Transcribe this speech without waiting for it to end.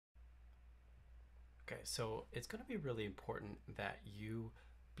Okay, so it's going to be really important that you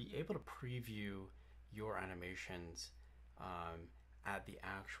be able to preview your animations at the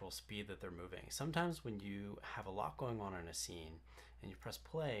actual speed that they're moving. Sometimes when you have a lot going on in a scene and you press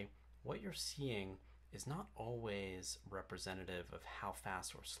play, what you're seeing is not always representative of how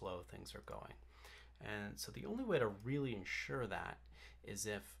fast or slow things are going. And so the only way to really ensure that is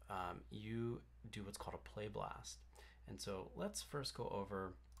if you do what's called a play blast. And so let's first go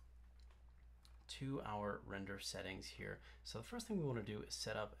over to our render settings here. So the first thing we want to do is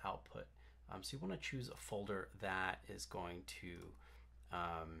set up output. So you want to choose a folder that is going to,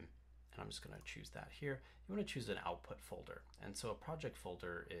 and I'm just going to choose that here. You want to choose an output folder. And so a project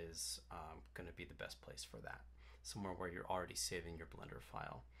folder is going to be the best place for that, somewhere where you're already saving your Blender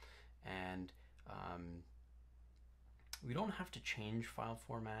file. And we don't have to change file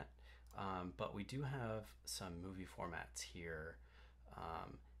format, but we do have some movie formats here.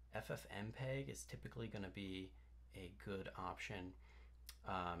 FFmpeg is typically going to be a good option.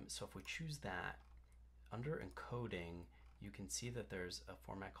 So if we choose that, under encoding, you can see that there's a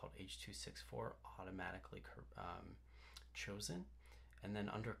format called H.264 automatically chosen. And then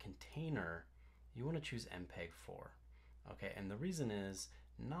under container, you want to choose MPEG-4. Okay, and the reason is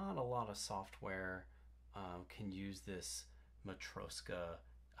not a lot of software can use this Matroska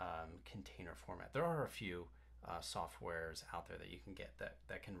container format. There are a few softwares out there that you can get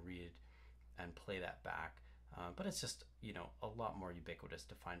that can read and play that back, but it's just, you know, a lot more ubiquitous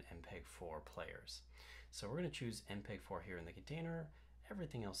to find MPEG-4 players. So we're going to choose MPEG-4 here in the container.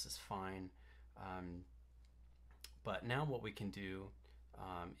 Everything else is fine, but now what we can do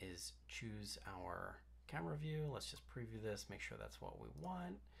is choose our camera view. Let's just preview this, make sure that's what we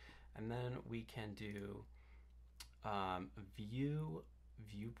want, and then we can do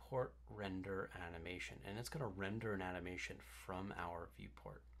viewport render animation, and it's going to render an animation from our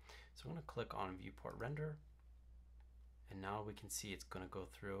viewport. So I'm going to click on viewport render, and now we can see it's going to go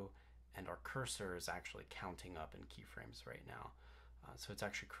through, and our cursor is actually counting up in keyframes right now. So it's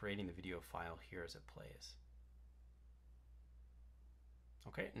actually creating the video file here as it plays.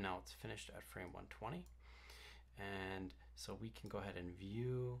 Okay, now it's finished at frame 120, and so we can go ahead and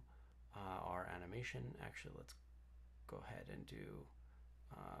view our animation. Actually, let's go ahead and do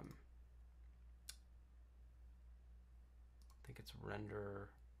I think it's render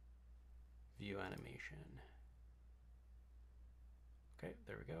view animation. Okay,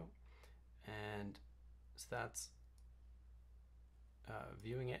 there we go. And so that's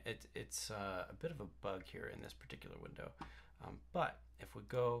viewing it. It's a bit of a bug here in this particular window. But if we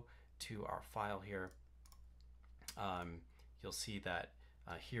go to our file here, you'll see that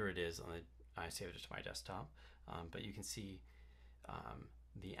here it is on the, I saved it to my desktop, but you can see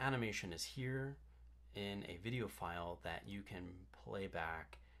the animation is here in a video file that you can play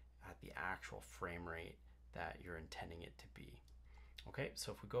back at the actual frame rate that you're intending it to be. Okay,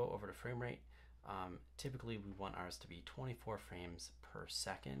 so if we go over to frame rate, typically we want ours to be 24 frames per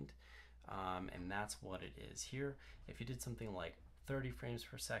second, and that's what it is here. If you did something like 30 frames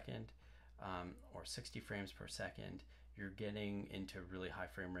per second or 60 frames per second, you're getting into really high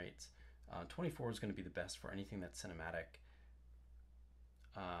frame rates. 24 is going to be the best for anything that's cinematic,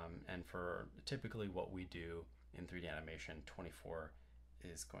 and for typically what we do in 3D animation, 24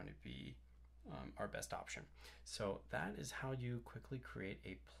 is going to be our best option. So that is how you quickly create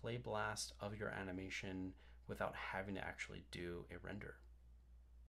a play blast of your animation without having to actually do a render.